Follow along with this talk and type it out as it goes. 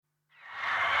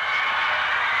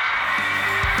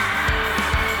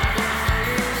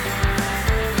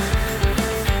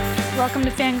welcome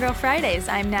to Fangirl Fridays.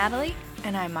 I'm Natalie.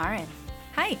 And I'm Marin.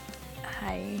 Hi.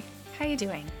 Hi. How you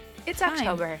doing? It's Fine.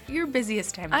 October, your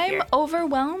busiest time of year. I'm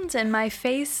overwhelmed and my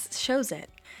face shows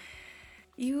it.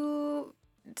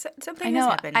 Something has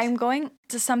happened. I'm going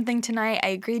to something tonight. I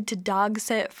agreed to dog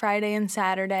sit Friday and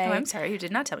Saturday. Oh, I'm sorry. You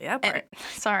did not tell me that part.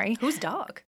 Sorry. Whose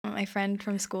dog? My friend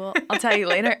from school. I'll tell you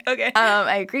later. Okay.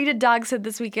 I agreed to dog sit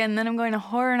this weekend. Then I'm going to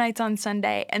Horror Nights on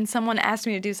Sunday. And someone asked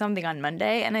me to do something on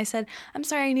Monday. And I said, I'm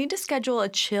sorry, I need to schedule a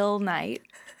chill night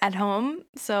at home.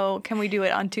 So can we do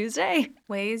it on Tuesday?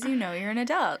 Ways you know you're an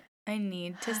adult. I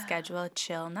need to schedule a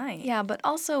chill night. Yeah, but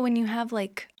also when you have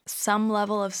like some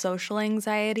level of social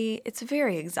anxiety, it's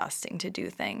very exhausting to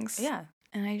do things. Yeah.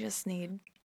 And I just need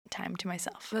time to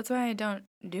myself. That's why I don't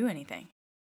do anything.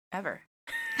 Ever.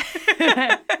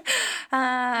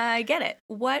 I get it.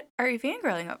 What are you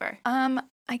fangirling over?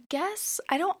 I guess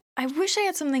I wish I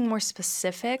had something more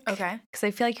specific. Okay. Because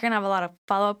I feel like you're going to have a lot of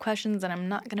follow-up questions and I'm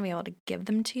not going to be able to give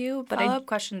them to you. But Follow-up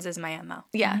questions is my MO.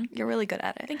 Yeah, You're really good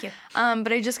at it. Thank you.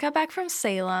 But I just got back from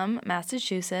Salem,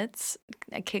 Massachusetts.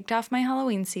 I kicked off my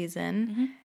Halloween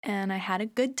season and I had a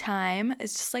good time.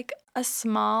 It's just like a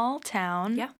small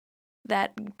town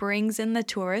that brings in the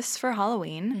tourists for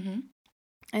Halloween. Mm-hmm.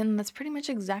 And that's pretty much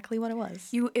exactly what it was.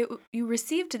 You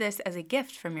received this as a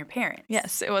gift from your parents.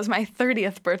 Yes, it was my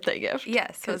 30th birthday gift.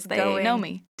 Yes, because they know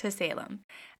me. To Salem,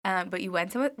 but you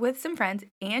went with some friends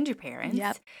and your parents.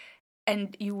 Yep.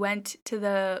 And you went to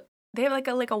they have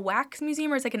like a wax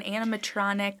museum, or it's like an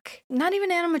animatronic. Not even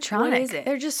animatronic. What is it?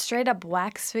 They're just straight up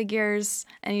wax figures,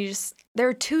 and there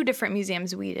are two different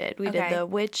museums we did. We did the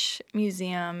Witch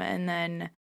Museum and then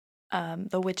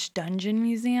the Witch Dungeon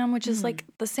Museum, which is like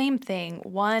the same thing.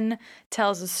 One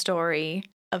tells a story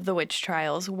of the witch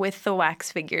trials with the wax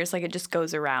figures, like it just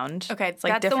goes around. Okay, it's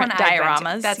like that's different the one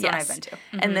dioramas. That's the one I've been to.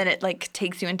 Mm-hmm. And then it like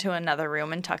takes you into another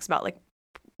room and talks about like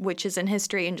witches in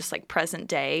history and just like present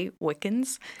day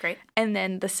Wiccans. Great. And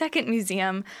then the second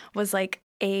museum was like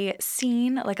a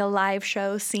scene, like a live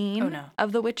show scene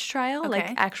of the witch trial,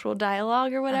 like actual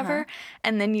dialogue or whatever.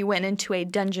 And then you went into a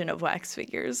dungeon of wax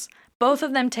figures. Both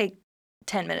of them take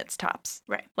 10 minutes tops.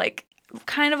 Right. Like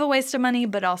kind of a waste of money,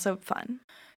 but also fun.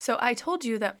 So I told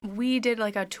you that we did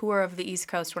like a tour of the East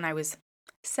Coast when I was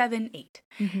 7, 8.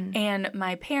 Mm-hmm. And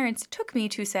my parents took me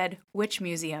to said witch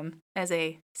museum as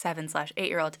a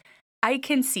 7/8-year-old. I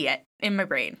can see it in my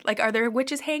brain. Like, are there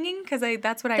witches hanging? Because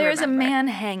that's what I remember. There's a man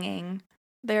hanging.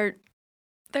 They're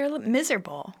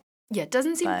miserable. Yeah, it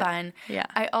doesn't seem fun. Yeah.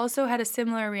 I also had a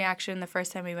similar reaction the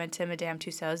first time we went to Madame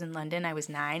Tussauds in London. I was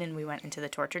 9 and we went into the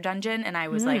torture dungeon and I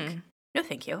was like, no,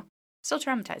 thank you. Still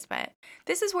traumatized by it.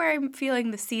 This is where I'm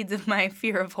feeling the seeds of my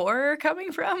fear of horror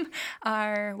coming from,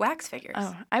 are wax figures.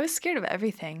 Oh, I was scared of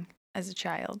everything as a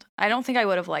child. I don't think I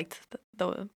would have liked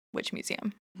the Witch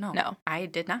Museum. No, I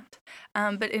did not.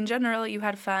 But in general, you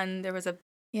had fun. There was a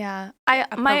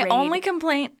my only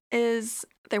complaint is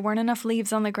there weren't enough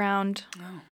leaves on the ground.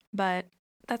 Oh. But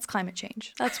that's climate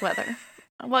change. That's weather.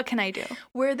 What can I do?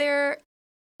 Were there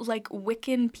like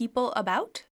Wiccan people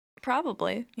about?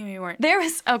 Probably. You weren't.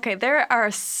 There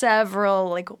are several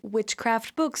like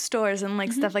witchcraft bookstores and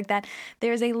like stuff like that.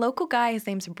 There's a local guy, his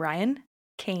name's Brian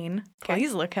Kane.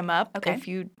 Please look him up. Okay. If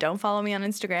you don't follow me on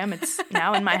Instagram, it's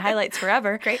now in my highlights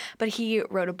forever. Great. But he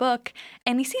wrote a book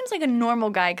and he seems like a normal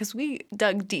guy because we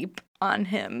dug deep on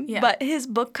him. Yeah. But his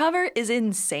book cover is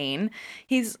insane.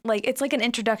 He's like, it's like an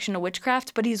introduction to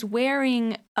witchcraft, but he's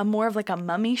wearing more of like a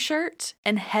mummy shirt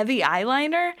and heavy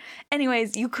eyeliner.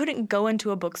 Anyways, you couldn't go into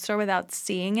a bookstore without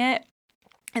seeing it.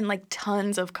 And like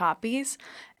tons of copies,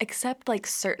 except like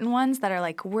certain ones that are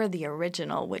like, we're the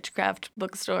original witchcraft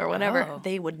bookstore or whatever. Oh.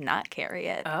 They would not carry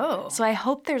it. Oh. So I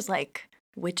hope there's like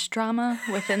witch drama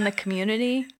within the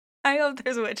community. I hope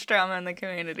there's witch drama in the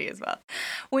community as well.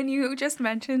 When you just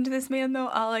mentioned this man, though,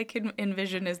 all I can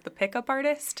envision is the pickup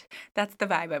artist. That's the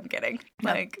vibe I'm getting. No,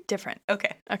 like different.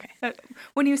 Okay. Okay.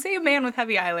 When you say a man with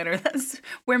heavy eyeliner, that's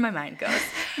where my mind goes.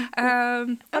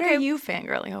 What are you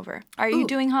fangirling over? Are you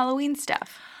doing Halloween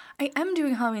stuff? I am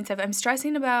doing Halloween stuff. I'm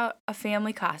stressing about a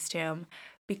family costume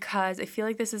because I feel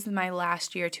like this is my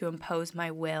last year to impose my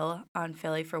will on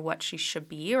Philly for what she should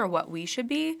be or what we should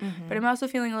be. Mm-hmm. But I'm also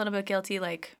feeling a little bit guilty,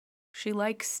 like, she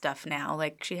likes stuff now,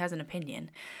 like she has an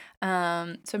opinion. So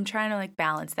I'm trying to like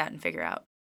balance that and figure out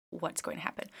what's going to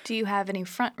happen. Do you have any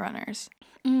front runners?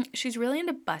 She's really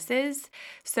into buses.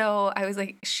 So I was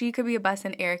like, she could be a bus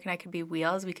and Eric and I could be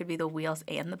wheels. We could be the wheels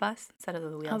and the bus instead of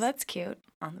the wheels. Oh, that's cute.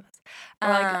 On the bus. Or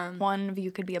like one of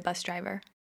you could be a bus driver.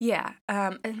 Yeah.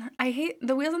 And I hate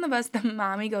the wheels on the bus. The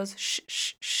mommy goes, shh,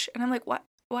 shh, shh. And I'm like, what?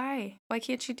 Why? Why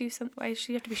can't she do something? Why does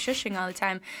she have to be shushing all the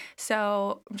time?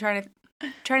 So I'm trying to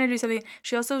trying to do something.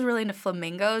 She also was really into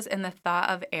flamingos, and the thought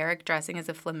of Eric dressing as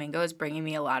a flamingo is bringing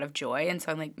me a lot of joy. And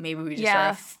so I'm like, maybe we just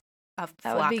Yeah. are a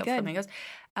That would flock be of good. flamingos.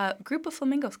 A group of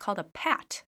flamingos called a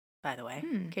pat, by the way,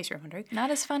 in case you're wondering.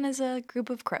 Not as fun as a group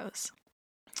of crows.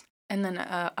 And then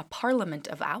a parliament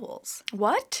of owls.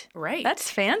 What? Right. That's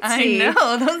fancy. I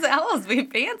know. Those owls be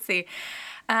fancy.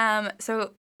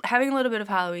 So having a little bit of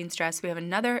Halloween stress, we have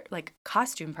another like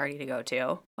costume party to go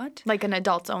to. What? Like an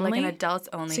adults only? Like an adults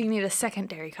only. So you need a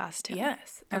secondary costume.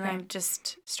 Yes. And Okay. I'm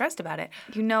just stressed about it.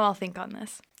 You know I'll think on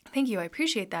this. Thank you. I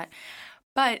appreciate that.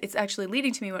 But it's actually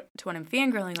leading to me to what I'm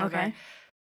fangirling over. Okay.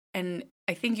 And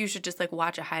I think you should just like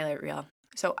watch a highlight reel.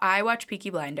 So I watch Peaky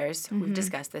Blinders. We've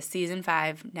discussed this. Season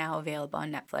 5 now available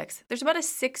on Netflix. There's about a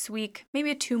 6-week,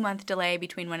 maybe a 2-month delay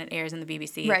between when it airs in the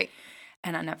BBC Right.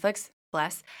 and on Netflix.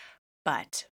 Bless.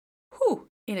 But,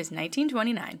 it is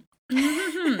 1929.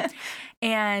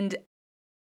 And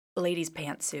ladies'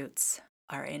 pantsuits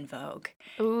are in vogue.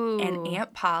 Ooh. And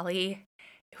Aunt Polly,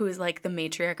 who is like the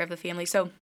matriarch of the family.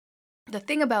 So the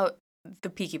thing about the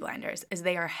Peaky Blinders is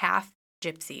they are half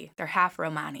gypsy. They're half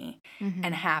Romani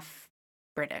and half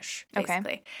British, basically.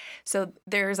 Okay. So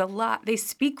there's a lot. They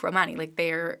speak Romani. Like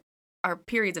there are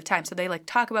periods of time. So they like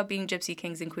talk about being gypsy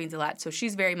kings and queens a lot. So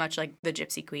she's very much like the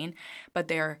gypsy queen, but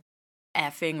they're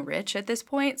effing rich at this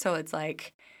point. So it's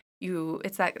like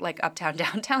it's that like uptown,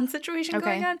 downtown situation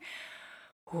going on.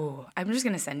 Ooh, I'm just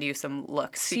going to send you some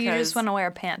looks. So you just want to wear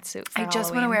a pantsuit for I just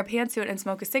want to Halloween. wear a pantsuit and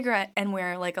smoke a cigarette and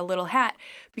wear like a little hat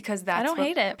because that's don't what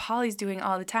hate it. Polly's doing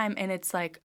all the time. And it's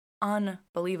like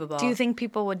unbelievable. Do you think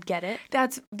people would get it?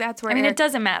 That's where I mean, Eric, it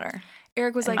doesn't matter.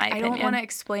 Eric was in like, my I don't opinion. want to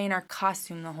explain our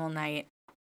costume the whole night.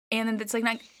 And then it's like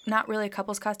not really a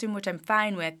couple's costume, which I'm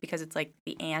fine with because it's like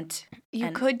the aunt. You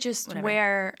and could just whatever.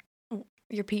 wear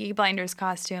your Peaky Blinders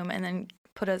costume and then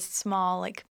put a small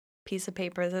like piece of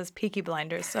paper that says Peaky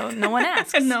Blinders, so no one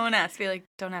asks. No one asks. Be like,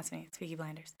 don't ask me. It's Peaky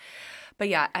Blinders. But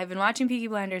yeah, I've been watching Peaky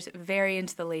Blinders, very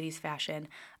into the ladies' fashion.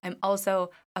 I'm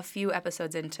also a few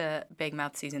episodes into Big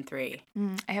Mouth Season 3.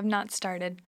 I have not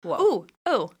started. Whoa.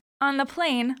 Ooh. On the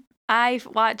plane, I've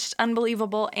watched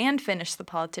Unbelievable and finished The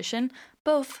Politician.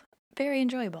 Both very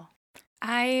enjoyable.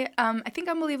 I think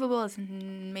Unbelievable is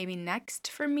maybe next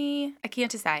for me. I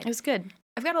can't decide. It was good.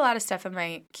 I've got a lot of stuff on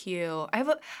my queue. I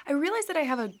realize that I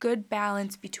have a good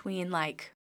balance between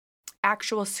like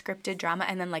actual scripted drama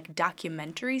and then like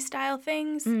documentary style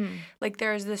things. Like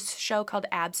there's this show called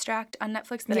Abstract on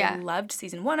Netflix that I loved.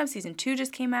 Season 1 of. Season 2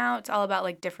 just came out. It's all about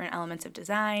like different elements of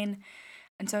design.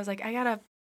 And so I was like, I gotta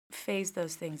phase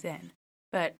those things in.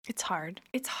 But It's hard.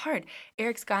 it's hard.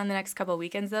 Eric's gone the next couple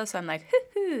weekends though, so I'm like,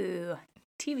 hoo-hoo,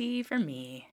 TV for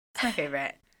me. It's my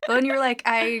favorite. But when you were like,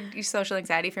 social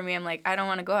anxiety for me, I'm like, I don't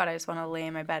want to go out. I just want to lay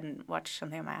in my bed and watch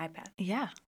something on my iPad. Yeah.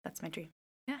 That's my dream.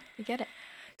 Yeah, I get it.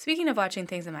 Speaking of watching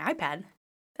things on my iPad,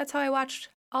 that's how I watched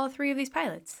all 3 of these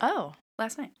pilots Oh,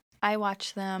 last night. I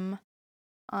watch them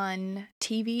on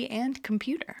TV and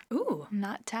computer, Ooh.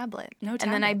 not tablet. No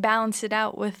And then I tablet. balanced it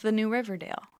out with the new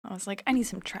Riverdale. I was like, I need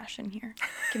some trash in here.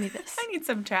 Give me this. I need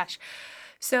some trash.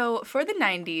 So for the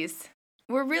 90s,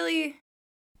 we're really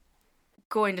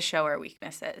going to show our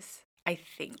weaknesses, I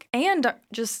think. And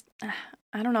just,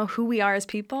 I don't know who we are as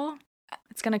people.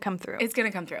 It's going to come through. It's going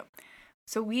to come through.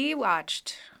 So we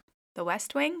watched The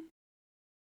West Wing,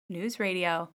 News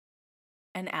Radio,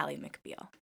 and Ally McBeal.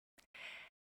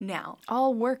 Now,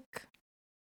 all work.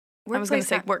 I was going to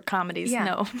say work comedies. Yeah.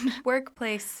 No.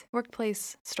 workplace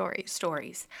Workplace stories.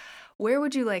 stories. Where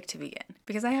would you like to begin?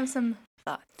 Because I have some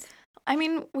thoughts. I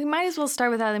mean, we might as well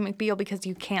start with Ally McBeal because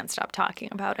you can't stop talking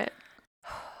about it.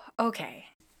 Okay.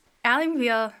 Ally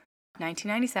McBeal,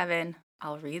 1997.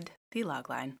 I'll read the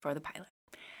logline for the pilot.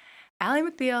 Ally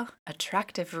McBeal,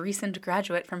 attractive recent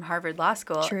graduate from Harvard Law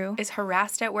School, True. is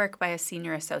harassed at work by a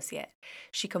senior associate.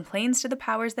 She complains to the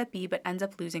powers that be but ends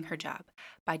up losing her job.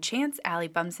 By chance, Ally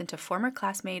bumps into former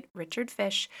classmate Richard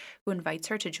Fish, who invites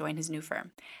her to join his new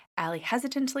firm. Ally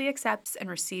hesitantly accepts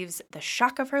and receives the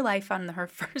shock of her life on her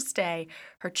first day.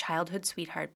 Her childhood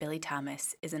sweetheart, Billy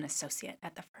Thomas, is an associate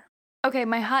at the firm. Okay,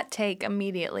 my hot take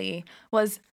immediately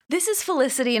was, this is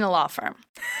Felicity in a law firm.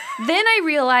 Then I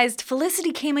realized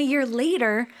Felicity came a year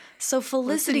later, so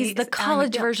Felicity's Felicity the is Ally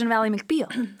college McBeal. version of Ally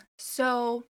McBeal.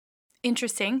 So,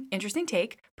 interesting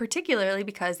take, particularly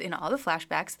because in all the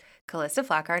flashbacks, Callista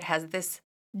Flockhart has this,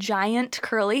 Giant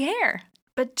curly hair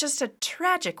but just a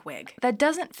tragic wig. that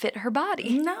doesn't fit her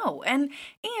body. No, and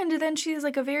then she has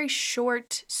like a very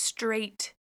short,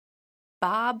 straight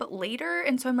bob later,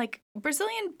 and so I'm like,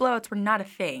 Brazilian blowouts were not a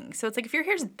thing. So it's like if your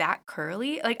hair's that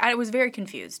curly, like I was very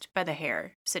confused by the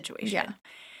hair situation. Yeah.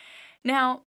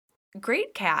 Now,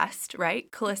 great cast,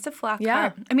 right? Calista Flockhart.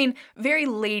 Yeah. I mean, very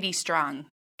lady strong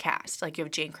cast. Like you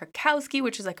have Jane Krakowski,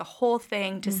 which is like a whole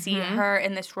thing to see her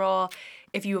in this role.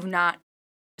 If you have not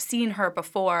seen her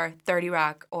before 30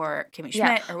 Rock or Kimmy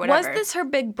Schmidt or whatever. Was this her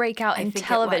big breakout in think it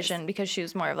television was. because she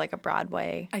was more of like a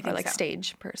Broadway or like so.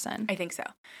 stage person? I think so.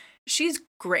 She's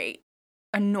great.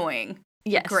 Annoying.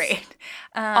 Yes. Great.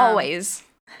 Always.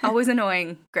 Always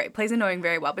annoying. Great. Plays annoying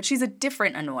very well. But she's a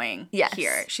different annoying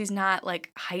here. She's not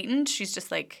like heightened. She's just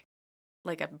like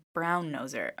a brown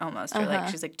noser almost. Or like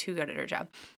she's like too good at her job.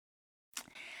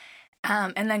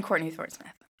 And then Courtney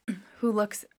Thorne-Smith, who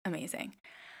looks amazing.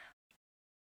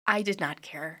 I did not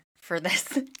care for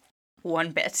this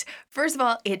one bit. First of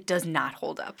all, it does not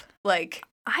hold up. Like,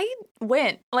 I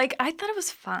went. Like, I thought it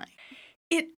was fine.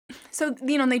 So,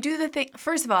 you know, they do the thing.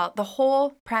 First of all, the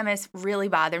whole premise really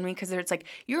bothered me because it's like,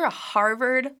 you're a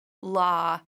Harvard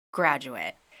law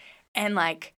graduate. And,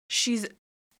 like, she's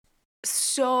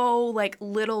so, like,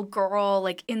 little girl,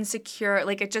 like, insecure.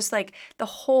 Like, it just, like, the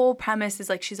whole premise is,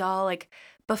 like, she's all, like,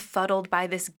 befuddled by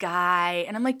this guy.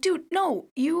 And I'm like, dude, no,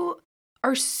 you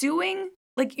are suing.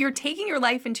 Like, you're taking your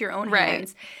life into your own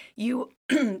hands. You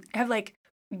have, like,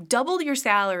 doubled your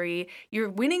salary. You're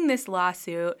winning this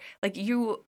lawsuit. Like,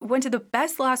 you went to the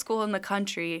best law school in the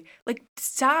country. Like,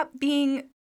 stop being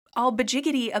all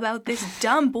bajiggity about this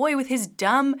dumb boy with his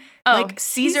dumb, like,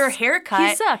 Caesar haircut.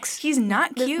 He sucks. He's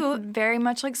not cute. Very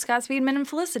much like Scott Speedman and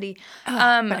Felicity. But,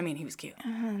 I mean, he was cute.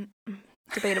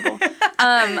 Debatable.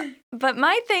 But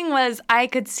my thing was I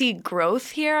could see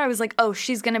growth here. I was like, oh,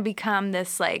 she's going to become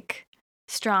this, like,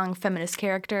 strong feminist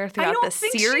character throughout the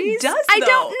series. She does, I though.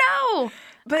 don't know.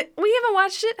 But we haven't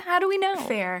watched it. How do we know?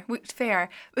 Fair.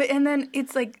 But, and then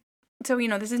it's like, so, you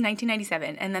know, this is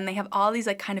 1997, and then they have all these,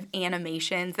 like, kind of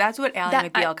animations. That's what Ally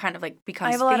McBeal kind of, like,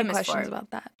 becomes famous for. I have a lot of questions about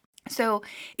that. So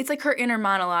it's like her inner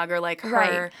monologue or like her.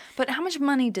 Right. But how much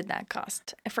money did that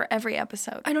cost for every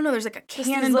episode? I don't know. There's like a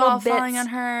cannonball falling on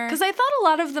her. Because I thought a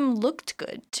lot of them looked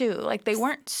good too. Like they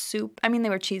weren't I mean,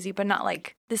 they were cheesy, but not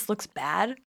like this looks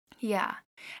bad. Yeah.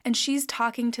 And she's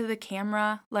talking to the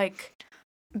camera like.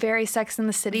 Very Sex and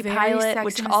the City pilot,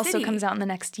 which also comes out in the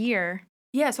next year.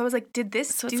 Yeah, so I was like, did this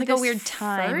so do it's like this a weird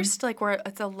time first? Like where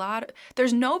it's a lot.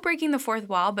 There's no breaking the fourth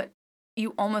wall, but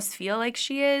you almost feel like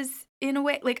she is in a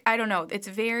way. Like I don't know. It's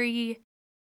very.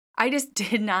 I just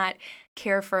did not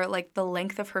care for like the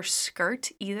length of her skirt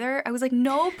either. I was like,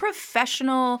 no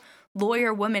professional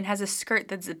lawyer woman has a skirt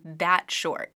that's that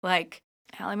short. Like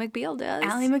Ally McBeal does.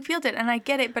 Ally McBeal did, and I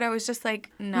get it, but I was just like,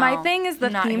 no. My thing is the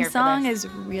theme song is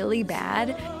really bad.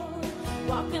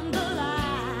 Walking the line,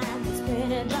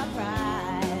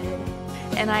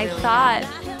 and I thought,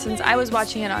 since I was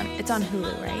watching it's on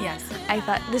Hulu, right? Yes. I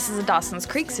thought this is a Dawson's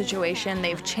Creek situation.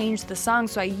 They've changed the song,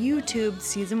 so I YouTubed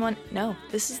season 1. No,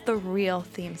 this is the real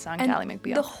theme song to Ally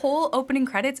McBeal. The whole opening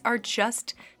credits are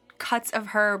just cuts of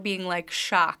her being like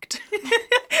shocked.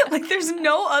 Like there's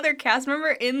no other cast member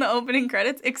in the opening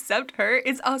credits except her.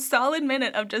 It's a solid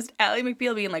minute of just Ally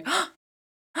McBeal being like,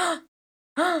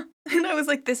 and I was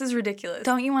like, this is ridiculous.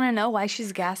 Don't you want to know why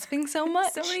she's gasping so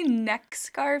much? So many neck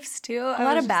scarves too. A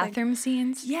lot of bathroom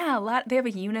scenes. Yeah, a lot. They have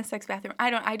a unisex bathroom.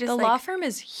 The law firm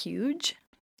is huge.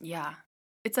 Yeah.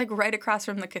 It's like right across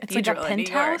from the cathedral. It's like a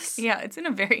penthouse. Yeah, it's in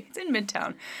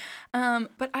Midtown.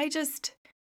 But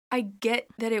I get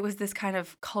that it was this kind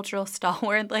of cultural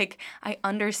stalwart. Like, I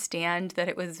understand that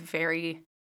it was very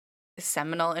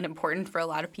seminal and important for a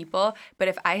lot of people. But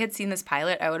if I had seen this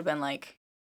pilot, I would have been like,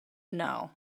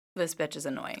 no, this bitch is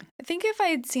annoying. I think if I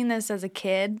had seen this as a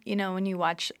kid, you know, when you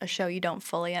watch a show you don't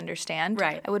fully understand,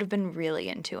 right. I would have been really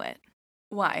into it.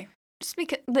 Why? Just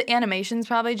because the animation's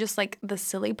probably just like the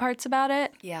silly parts about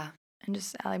it. Yeah. And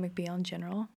just Ally McBeal in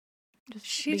general.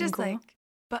 She just cool.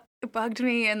 Like bugged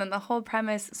me. And then the whole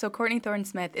premise. So Courtney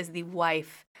Thorne-Smith is the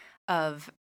wife of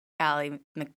Ally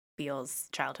McBeal's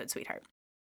childhood sweetheart.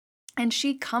 And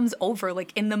she comes over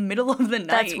like in the middle of the night.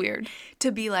 That's weird.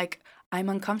 To be like, I'm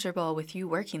uncomfortable with you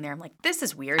working there. I'm like, this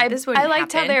is weird. I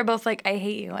liked how they were both like, I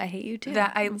hate you. I hate you too.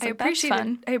 That I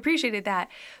appreciated that.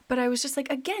 But I was just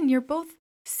like, again, you're both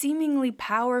seemingly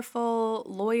powerful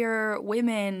lawyer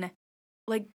women.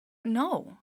 Like,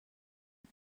 no.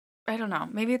 I don't know.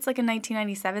 Maybe it's like a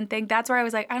 1997 thing. That's where I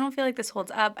was like, I don't feel like this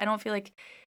holds up. I don't feel like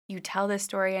you tell this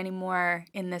story anymore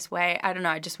in this way. I don't know.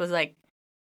 I just was like,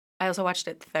 I also watched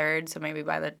it third, so maybe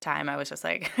by the time I was just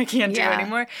like, I can't do it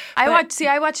anymore. I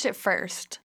watched it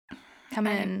first.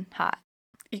 Coming in hot.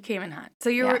 You came in hot. So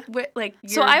you were like...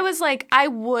 So I was like, I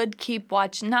would keep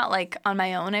watching, not like on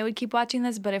my own I would keep watching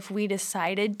this, but if we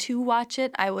decided to watch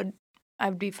it, I would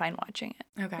be fine watching it.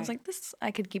 Okay. I was like, I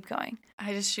could keep going.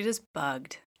 She just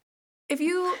bugged. If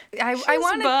you, I She's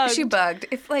want bugged. she bugged.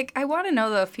 If like, I want to know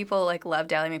though, if people like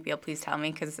love Ally McBeal, please tell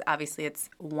me, because obviously it's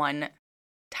one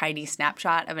tiny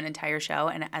snapshot of an entire show.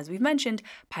 And as we've mentioned,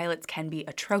 pilots can be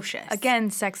atrocious. Again,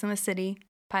 Sex and the City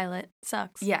pilot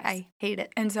sucks. Yes. I hate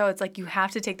it. And so it's like you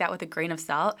have to take that with a grain of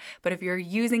salt. But if you're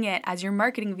using it as your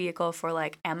marketing vehicle for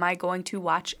like, am I going to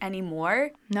watch any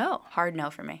more? No. Hard no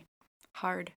for me.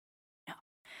 Hard no.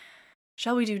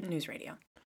 Shall we do news radio?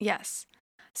 Yes.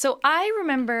 So I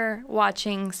remember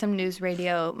watching some news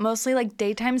radio, mostly like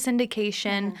daytime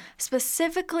syndication.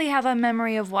 Specifically have a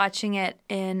memory of watching it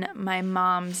in my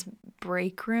mom's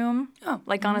break room,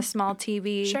 like on a small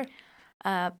TV. Sure.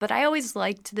 But I always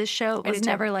liked this show. I was did too.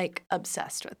 never like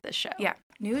obsessed with this show. Yeah.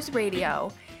 News radio,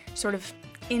 sort of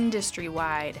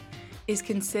industry-wide, is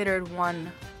considered one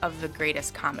of the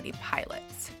greatest comedy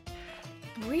pilots.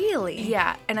 Really?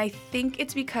 Yeah, and I think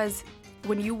it's because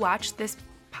when you watch this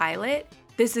pilot,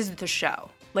 this is the show.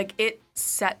 Like, it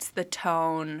sets the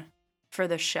tone for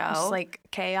the show. Just like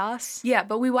chaos. Yeah,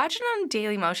 but we watched it on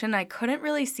Daily Motion, and I couldn't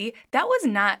really see. That was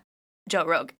not Joe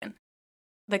Rogan,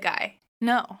 the guy.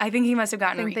 No. I think he must have I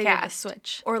gotten think they did the recast.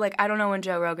 switch. Or, like, I don't know when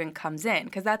Joe Rogan comes in,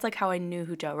 because that's, like, how I knew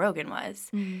who Joe Rogan was,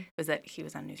 was that he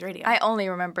was on news radio. I only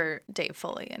remember Dave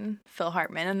Foley and Phil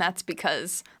Hartman, and that's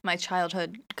because my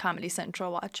childhood Comedy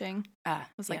Central watching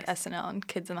was like yes. SNL and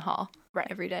Kids in the Hall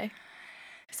every day.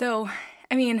 So,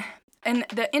 I mean, and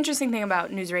the interesting thing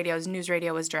about news radio is news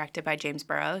radio was directed by James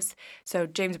Burrows. So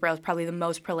James Burrows, probably the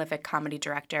most prolific comedy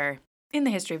director in the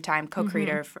history of time,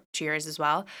 co-creator of Cheers as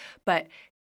well. But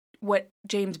what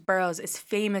James Burrows is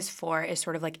famous for is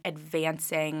sort of like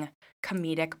advancing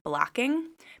comedic blocking.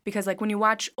 Because like when you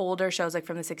watch older shows like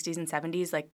from the 60s and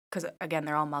 70s, like, because again,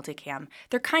 they're all multicam,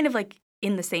 they're kind of like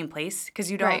in the same place because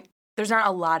you don't, Right. there's not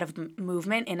a lot of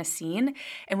movement in a scene.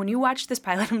 And when you watch this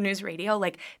pilot of news radio,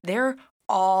 like they're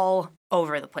all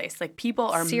over the place. Like people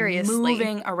are Seriously.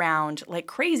 moving around like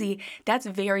crazy. That's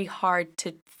very hard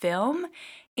to film.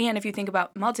 And if you think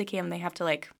about multicam, they have to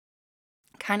like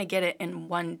kind of get it in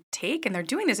one take, and they're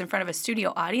doing this in front of a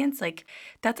studio audience. Like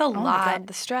that's a Oh my lot. God,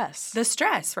 the stress. The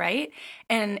stress, right?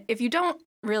 And if you don't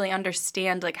really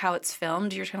understand like how it's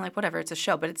filmed, you're kind of like, whatever, it's a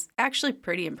show, but it's actually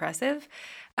pretty impressive.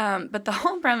 But the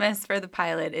whole premise for the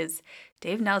pilot is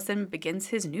Dave Nelson begins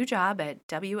his new job at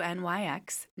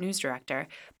WNYX, news director,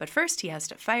 but first he has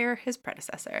to fire his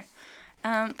predecessor.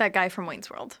 That guy from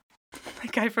Wayne's World. The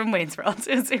guy from Wayne's World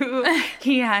is who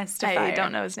he has to fire. I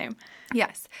don't know his name.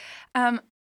 Yes.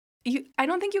 I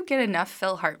don't think you get enough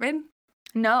Phil Hartman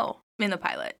No. in the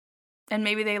pilot. And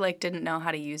maybe they like didn't know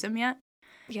how to use him yet.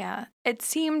 Yeah. It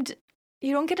seemed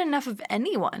you don't get enough of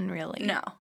anyone, really. No,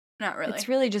 not really. It's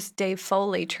really just Dave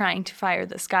Foley trying to fire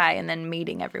this guy and then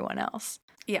meeting everyone else.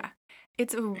 Yeah.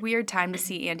 It's a weird time to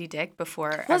see Andy Dick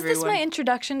before Was everyone... this my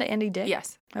introduction to Andy Dick?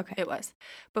 Yes, Okay. it was.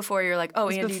 Before you're like, oh,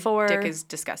 was Andy before- Dick is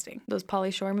disgusting. Those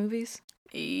Pauly Shore movies?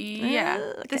 Yeah.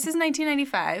 Okay. This is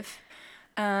 1995.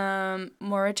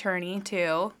 More Attorney,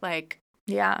 too. Like,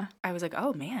 Yeah. I was like,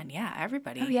 oh, man, yeah,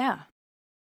 everybody. Oh, yeah.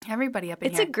 Everybody up in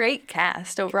It's here. a great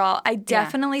cast overall. I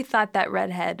definitely thought that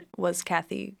redhead was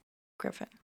Kathy Griffin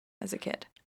as a kid.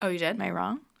 Oh, you did? Am I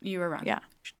wrong? You were wrong. Yeah.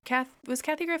 Was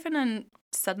Kathy Griffin on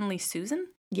Suddenly Susan?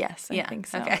 Yes, I think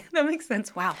so. Okay, that makes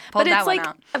sense. Wow. But Pulled that it's one like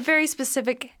out. a very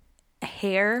specific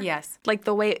hair. Yes. Like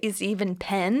the way it's even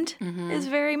penned Mhm. is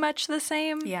very much the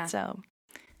same. Yeah. So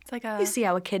It's like a... you see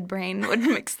how a kid brain would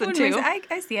mix the Would two. mix-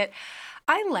 I see it.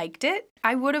 I liked it.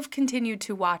 I would have continued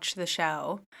to watch the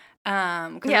show.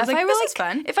 Because I was like, this is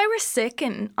fun. If I were sick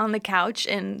and on the couch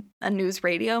and a news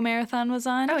radio marathon was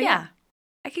on, Oh, yeah.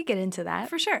 I could get into that.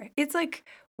 For sure. It's like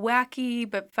wacky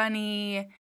but funny.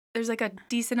 There's like a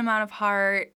decent amount of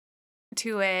heart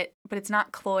to it, but it's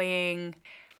not cloying.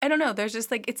 I don't know. There's just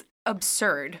like, it's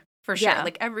absurd for sure. Yeah.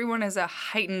 Like everyone is a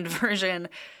heightened version.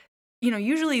 You know,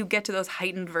 usually you get to those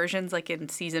heightened versions like in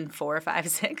season 4, 5,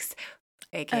 6,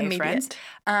 aka Immediate.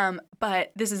 Friends.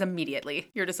 But this is immediately.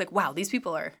 You're just like, wow, these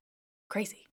people are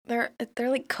crazy. They're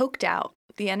like coked out.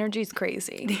 The energy's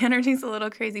crazy. The energy's a little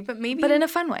crazy, but maybe But in a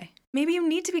fun way. maybe you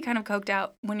need to be kind of coked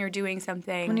out when you're doing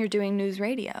something. When you're doing news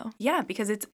radio. Yeah, because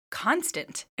it's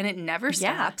constant and it never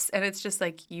Yeah. stops. And it's just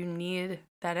like you need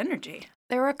that energy.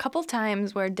 There were a couple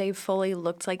times where Dave Foley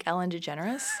looked like Ellen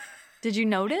DeGeneres. Did you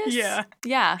notice? Yeah.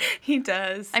 Yeah. He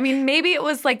does. I mean, maybe it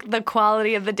was like the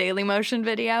quality of the Daily Motion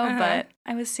video, Uh-huh. but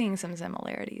I was seeing some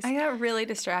similarities. I got really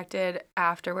distracted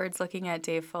afterwards looking at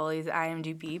Dave Foley's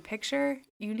IMDb picture.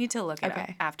 You need to look it Okay. up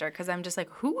after because I'm just like,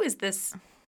 who is this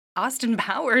Austin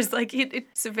Powers? Like,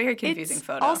 it's a very confusing It's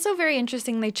photo. also very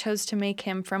interesting they chose to make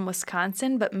him from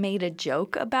Wisconsin, but made a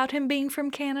joke about him being from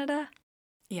Canada.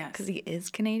 Yes. Because he is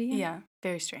Canadian? Yeah,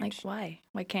 very strange. Like, why?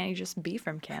 Why can't he just be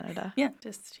from Canada? Yeah,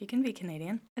 just she can be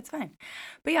Canadian. It's fine.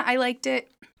 But yeah, I liked it.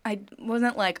 I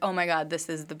wasn't like, oh my God, this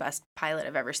is the best pilot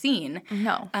I've ever seen.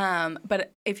 No.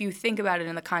 But if you think about it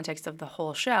in the context of the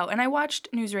whole show, and I watched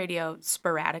News Radio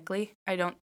sporadically.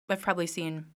 I've probably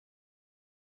seen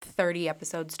 30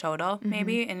 episodes total,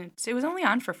 maybe. And it was only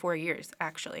on for 4 years,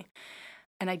 actually.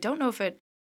 And I don't know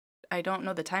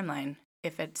the timeline,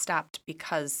 if it stopped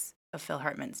because of Phil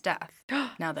Hartman's death,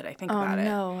 now that I think about it.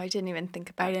 Oh, no, I didn't even think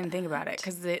about it. I didn't think about it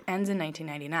because it ends in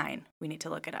 1999. We need to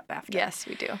look it up after. Yes,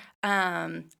 we do.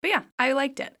 But yeah, I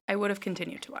liked it. I would have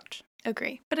continued to watch.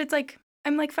 Agree. But it's like,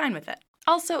 I'm like fine with it.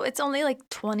 Also, it's only like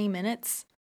 20 minutes.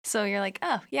 So you're like,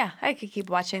 oh, yeah, I could keep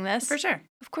watching this. For sure.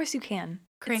 Of course you can.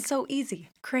 Crank. It's so easy.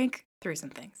 Crank through some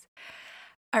things.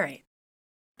 All right.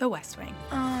 The West Wing.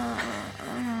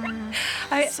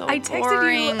 I texted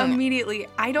boring. you immediately.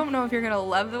 I don't know if you're going to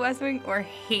love The West Wing or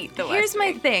hate The West Here's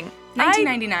my Wing. thing.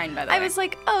 1999, by the way. I was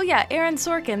like, oh, yeah, Aaron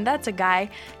Sorkin, that's a guy.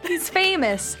 He's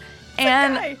famous.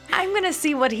 And guy. I'm going to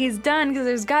see what he's done because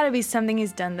there's got to be something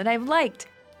he's done that I've liked.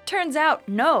 Turns out,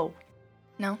 no.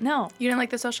 No? No. You didn't like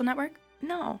The Social Network?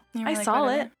 No. You were I like, saw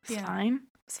whatever. it. It's Yeah. fine.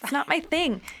 It's not my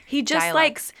thing. He just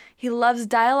Dialogue. he loves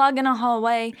dialogue in a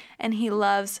hallway, and he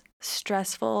loves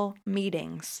stressful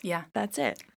meetings. Yeah. That's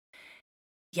it.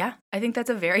 Yeah, I think that's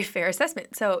a very fair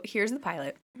assessment. So here's the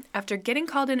pilot. After getting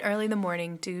called in early in the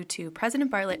morning due to President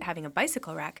Bartlett having a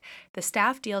bicycle wreck, the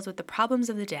staff deals with the problems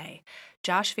of the day.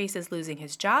 Josh faces losing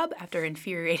his job after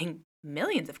infuriating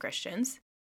millions of Christians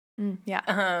Yeah.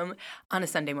 on a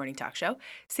Sunday morning talk show.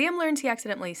 Sam learns he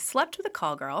accidentally slept with a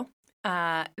call girl,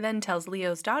 then tells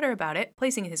Leo's daughter about it,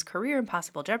 placing his career in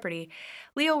possible jeopardy.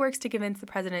 Leo works to convince the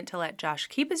president to let Josh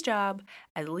keep his job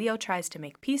as Leo tries to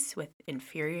make peace with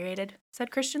infuriated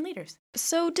said Christian leaders.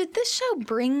 So did this show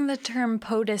bring the term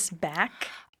POTUS back?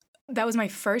 That was my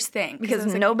first thing. Because I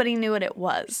was like, nobody knew what it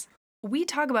was. we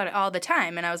talk about it all the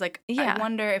time. And I was like, Yeah. I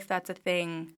wonder if that's a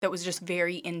thing that was just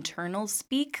very internal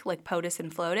speak, like POTUS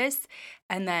and FLOTUS.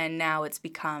 And then now it's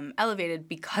become elevated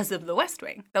because of the West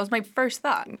Wing. That was my first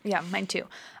thought. Yeah, mine too.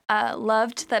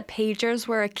 Loved that pagers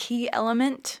were a key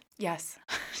element Yes.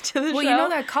 to the show. Well, you know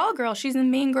that call girl, she's the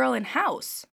main girl in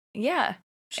House. Yeah.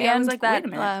 I was And like, that,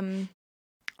 wait a minute.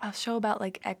 a show about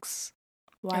like ex-wives.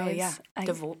 Oh,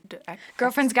 yeah.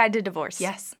 Girlfriend's Guide to Divorce.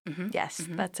 Yes. Mm-hmm. Yes,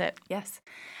 that's it. Yes.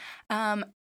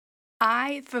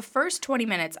 The first 20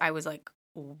 minutes, I was like,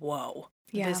 whoa.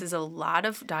 Yeah. This is a lot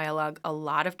of dialogue, a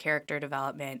lot of character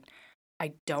development.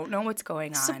 I don't know what's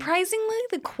going on. Surprisingly,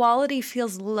 the quality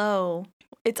feels low.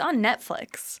 It's on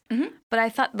Netflix, Mhm. but I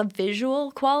thought the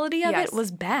visual quality of Yes. it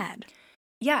was bad.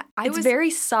 Yeah, It's very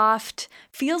soft,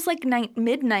 feels like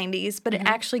mid-90s, but Mhm. it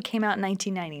actually came out in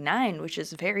 1999, which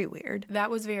is very weird. That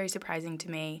was very surprising to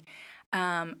me.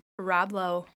 Rob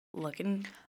Lowe looking.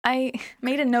 I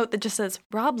made a note that just says,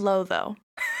 Rob Lowe, though.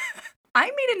 I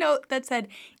made a note that said,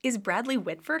 is Bradley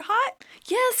Whitford hot?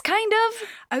 Yes, kind of.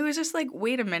 I was just like,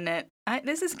 wait a minute.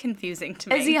 This is confusing to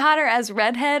me. Is he hotter as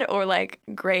redhead or like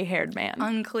gray-haired man?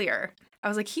 Unclear. I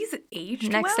was like, he's aged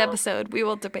Next well? episode, we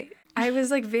will debate. I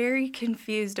was like very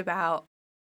confused about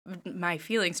my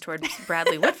feelings towards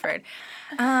Bradley Whitford.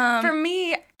 For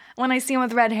me, when I see him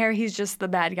with red hair, he's just the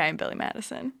bad guy in Billy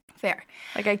Madison. Fair.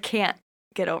 Like, I can't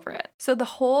get over it. So the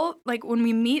whole, like when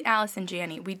we meet Allison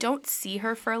Janney, we don't see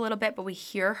her for a little bit, but we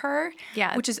hear her.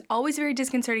 Yeah. Which is always very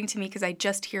disconcerting to me because I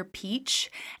just hear Peach.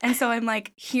 And so I'm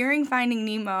like hearing Finding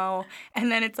Nemo,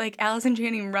 and then it's like Allison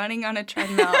Janney running on a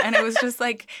treadmill. And it was just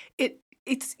like,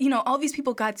 it's, you know, all these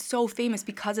people got so famous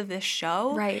because of this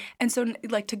show. Right. And so,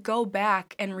 like, to go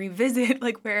back and revisit,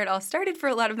 like, where it all started for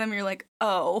a lot of them, you're like,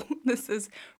 oh, this is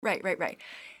right.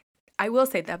 I will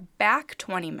say the back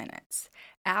 20 minutes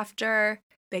after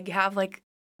they have, like,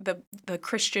 the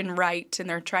Christian rite and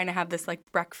they're trying to have this, like,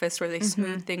 breakfast where they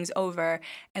smooth things over,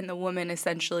 and the woman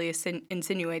essentially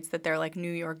insinuates that they're, like,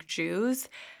 New York Jews.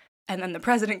 And then the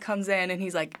president comes in and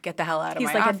he's like, get the hell out of my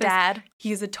He's like office. a dad.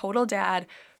 He's a total dad,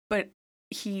 but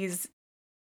he's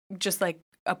just like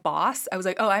a boss. I was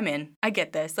like, oh, I'm in. I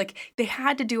get this. Like, they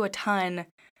had to do a ton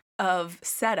of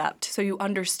setup so you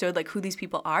understood like who these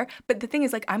people are. But the thing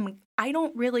is, like, I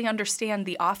don't really understand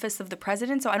the office of the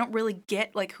president, so I don't really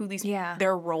get like who these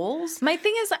their roles. My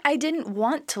thing is, I didn't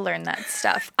want to learn that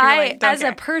stuff. You're like, don't as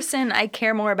care. a person, I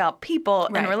care more about people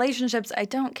and Right. relationships. I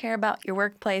don't care about your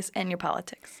workplace and your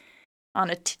politics on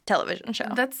a television show.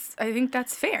 I think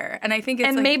that's fair, and I think it's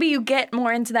and like, maybe you get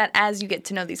more into that as you get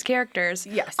to know these characters.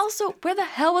 Yes. Also, where the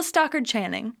hell was Stockard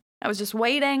Channing? I was just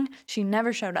waiting. She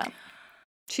never showed up.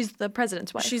 She's the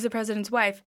president's wife. she's the president's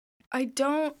wife. I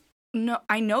don't know.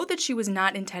 I know that she was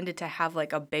not intended to have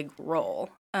like a big role.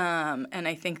 And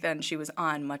I think then she was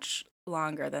on much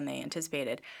longer than they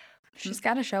anticipated. She's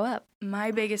got to show up.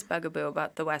 My biggest bugaboo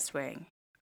about The West Wing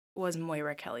was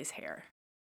Moira Kelly's hair.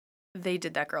 They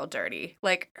did that girl dirty.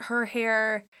 Like, her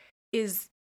hair is...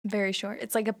 Very short.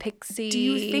 It's like a pixie. Do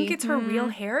you think it's her real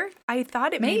hair? I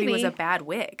thought it maybe was a Maybe. bad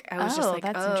wig. I was just Oh, like,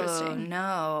 that's oh, interesting.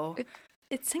 no.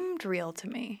 It seemed real to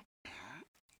me.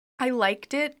 I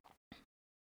liked it. The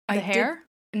I did- hair?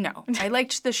 No, I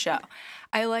liked the show.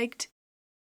 I liked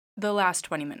the last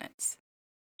 20 minutes.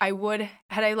 I would,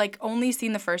 had I like only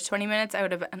seen the first 20 minutes,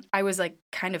 I was like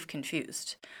kind of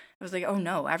confused. I was like, oh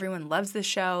no, everyone loves this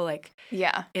show. Like,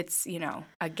 Yeah. it's,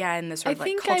 again, this sort of like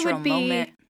think cultural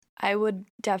moment. I would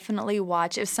definitely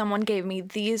watch if someone gave me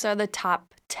these are the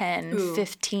top 10, Ooh.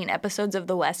 15 episodes of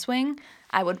The West Wing,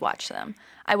 I would watch them.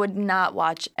 I would not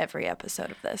watch every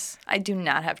episode of this. I do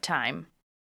not have time.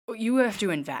 You have to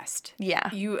invest. Yeah.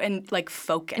 And like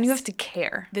focus. And you have to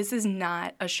care. This is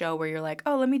not a show where you're like,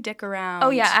 oh, let me dick around. Oh,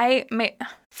 yeah.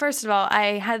 First of all,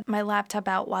 I had my laptop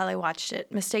out while I watched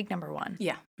it. Mistake number one.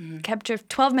 Yeah. Mm-hmm. Kept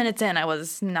 12 minutes in, I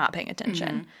was not paying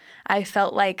attention. I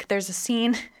felt like there's a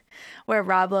scene where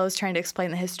Rob Lowe is trying to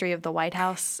explain the history of the White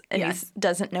House and Yes. he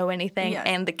doesn't know anything Yes.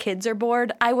 and the kids are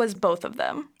bored. I was both of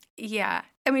them. Yeah.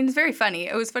 I mean, it's very funny.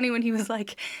 It was funny when he was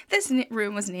like, this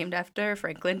room was named after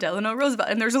Franklin Delano Roosevelt.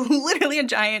 And there's literally a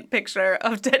giant picture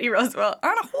of Teddy Roosevelt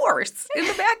on a horse in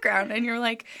the background. And you're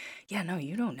like, yeah, no,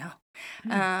 you don't know.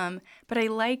 But I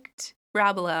liked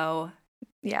Rob Lowe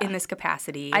Yeah. in this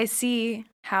capacity. I see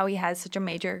how he has such a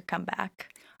major comeback.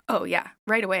 Oh, yeah.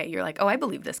 Right away. You're like, oh, I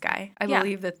believe this guy. I Yeah.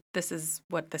 believe that this is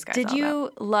what this guy's Did all about.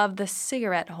 you love the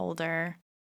cigarette holder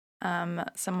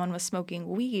someone was smoking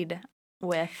weed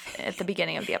with at the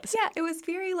beginning of the episode? Yeah, it was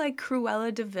very like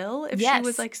Cruella de Vil if she Yes.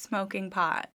 was like smoking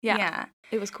pot. Yeah. Yeah.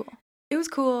 It was cool. It was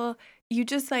cool. You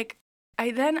just like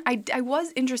I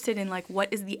was interested in like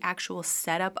what is the actual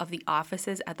setup of the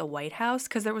offices at the White House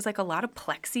because there was like a lot of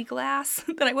plexiglass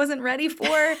that I wasn't ready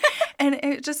for, and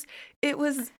it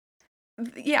was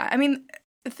yeah. I mean,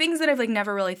 things that I've like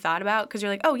never really thought about because you're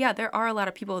like, oh yeah, there are a lot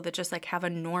of people that just like have a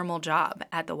normal job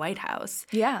at the White House,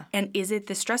 Yeah. and is it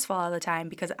this stressful all the time?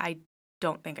 Because I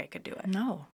don't think I could do it.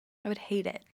 No. I would hate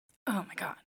it. Oh my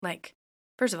God. Like,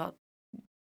 first of all,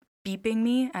 beeping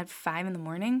me at 5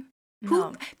 a.m.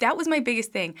 No. That was my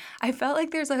biggest thing. I felt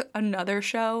like there's another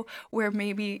show where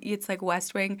maybe it's like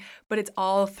West Wing, but it's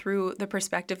all through the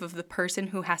perspective of the person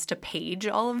who has to page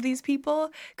all of these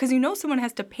people. Because someone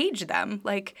has to page them.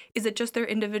 Like, is it just their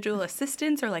individual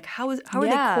assistants or like how are they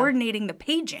Yeah. coordinating the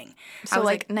paging? I So was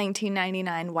like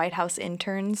 1999 White House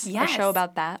Interns, Yes. a show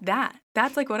about that.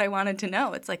 That's like what I wanted to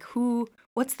know. It's like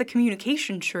what's the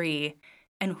communication tree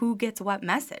and who gets what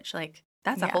message? Like,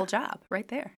 that's a Yeah. whole job right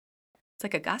there. It's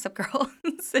like a Gossip Girl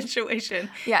situation.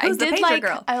 Yeah, Who's the I did pager like.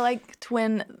 girl? I liked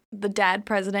when the dad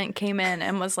president came in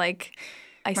and was like,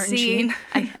 "I Martin see, Sheen.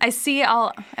 I see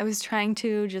all." I was trying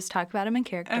to just talk about him in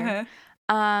character,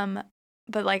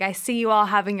 but like I see you all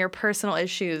having your personal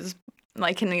issues.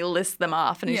 Like, can he list them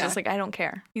off? And he's Yeah. just like, "I don't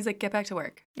care." He's like, get back to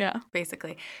work, Yeah,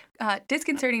 basically.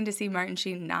 Disconcerting to see Martin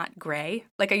Sheen not gray.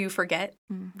 Like, you forget.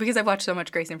 Mm. Because I've watched so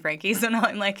much Grace and Frankie, so now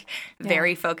I'm like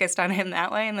very focused on him that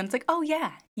way. And then it's like, oh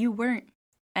yeah, you weren't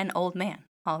an old man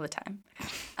all the time.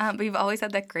 But you've always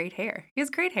had that great hair. He has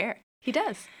great hair. he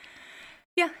does.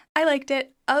 Yeah, I liked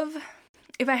it.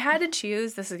 If I had to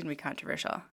choose, this is going to be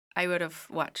controversial. I would have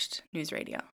watched News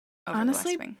Radio over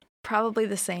Honestly, The West Wing. Probably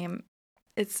the same.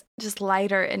 It's just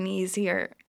lighter and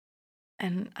easier,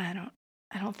 and I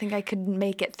don't think I could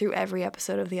make it through every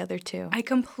episode of the other two. I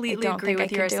completely don't agree think I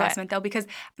with your could do it. assessment, though, because,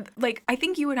 like, I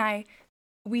think you and I,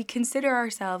 we consider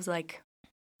ourselves, like,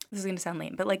 this is going to sound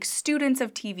lame, but, like, students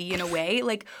of TV in a way.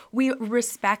 Like, we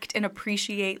respect and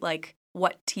appreciate, like,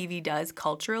 what TV does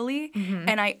culturally. Mhm.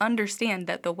 And I understand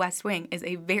that The West Wing is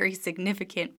a very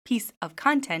significant piece of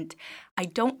content. I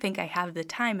don't think I have the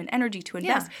time and energy to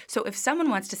invest. Yeah. So if someone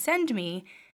wants to send me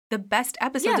the best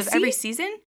episodes Yeah, of every see?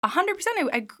 season, 100%,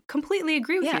 I completely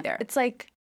agree with you there. It's like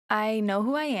I know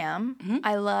who I am. Mhm.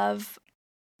 I love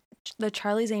the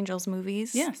Charlie's Angels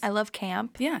movies. Yes. I love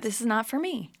camp. Yes. This is not for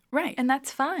me, Right. and that's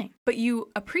fine. But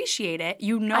you appreciate it.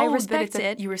 You know I that respect it's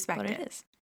it. you respect But it. it is,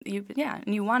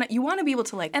 And you want to be able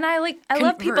to like and I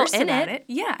love people converse in about it.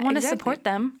 Yeah, I want to exactly. support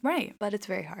them, Right. but it's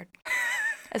very hard,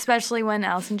 especially when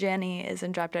Allison Janney is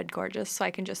in Drop Dead Gorgeous, so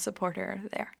I can just support her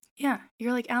there. Yeah.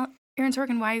 You're like, Aaron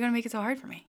Sorkin, why are you going to make it so hard for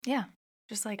me? Yeah,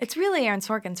 Just like, it's really Aaron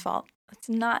Sorkin's fault. It's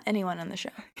not anyone on the show.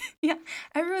 yeah,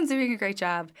 everyone's doing a great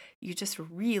job. You just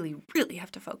really, really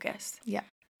have to focus. Yeah.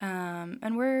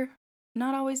 And we're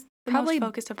not always the Probably most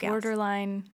focused of gals.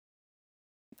 borderline,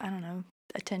 I don't know,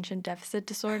 attention deficit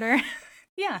disorder.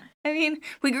 Yeah. I mean,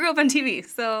 we grew up on TV,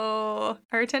 so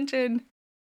our attention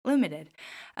limited.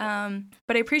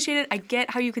 But I appreciate it. I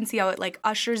get how you can see how it like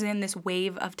ushers in this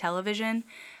wave of television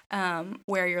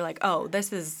where you're like, oh,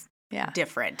 this is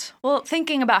different. Well,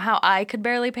 thinking about how I could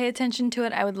barely pay attention to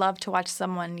it, I would love to watch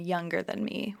someone younger than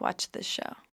me watch this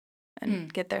show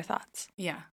and get their thoughts.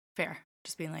 Yeah, fair.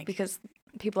 Just being like... Because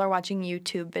people are watching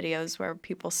YouTube videos where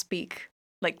people speak,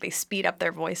 like they speed up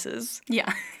their voices.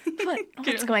 Yeah.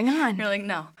 What's going on? You're like,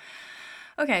 no.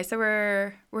 Okay, so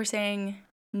we're saying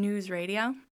news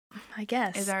radio, I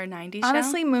guess. is our 90s show.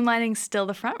 Honestly, Moonlighting's still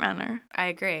the front runner. I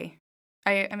agree.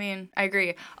 I mean, I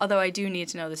agree. Although I do need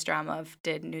to know this drama of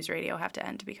did news radio have to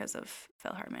end because of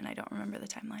Phil Hartman? I don't remember the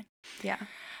timeline. Yeah.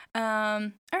 All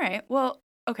right. Well,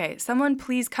 okay. Someone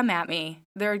please come at me.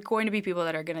 There are going to be people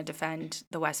that are going to defend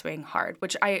The West Wing hard,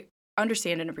 which I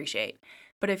understand and appreciate.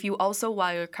 But if you also,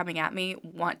 while you're coming at me,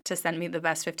 want to send me the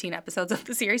best 15 episodes of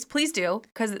the series, please do,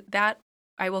 because that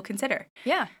I will consider.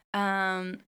 Yeah.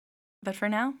 But for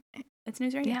now, it's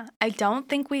news radio. Yeah. I don't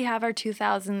think we have our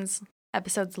 2000s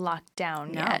episodes locked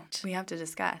down yet. We have to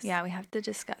discuss. Yeah, we have to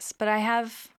discuss. But I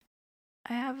have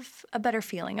a better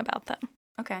feeling about them.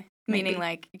 Okay. Maybe. Meaning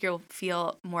like you'll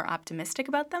feel more optimistic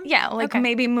about them? Yeah, like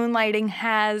maybe Moonlighting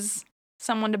has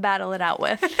someone to battle it out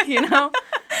with, you know? I love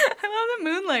that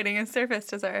Moonlighting has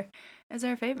surfaced as our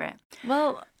favorite.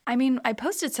 Well, I mean, I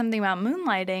posted something about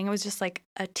Moonlighting. It was just like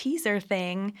a teaser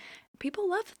thing. People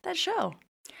love that show.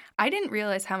 I didn't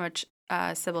realize how much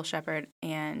Sybil Shepherd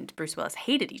and Bruce Willis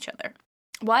hated each other.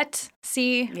 What?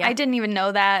 See, Yeah. I didn't even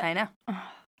know that. I know.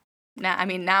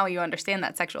 Now you understand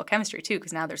that sexual chemistry too,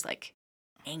 because now there's like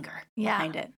anger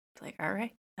behind it. It's like, all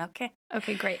right, okay.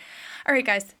 Okay, great. All right,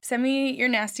 guys, send me your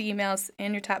nasty emails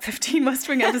and your top 15 West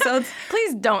Wing episodes.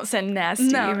 Please don't send nasty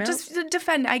emails. Just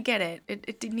defend. I get it.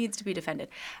 It needs to be defended.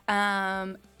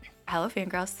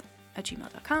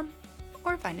 HelloFangirls@gmail.com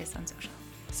or find us on social.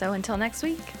 So until next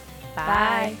week,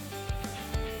 Bye. bye.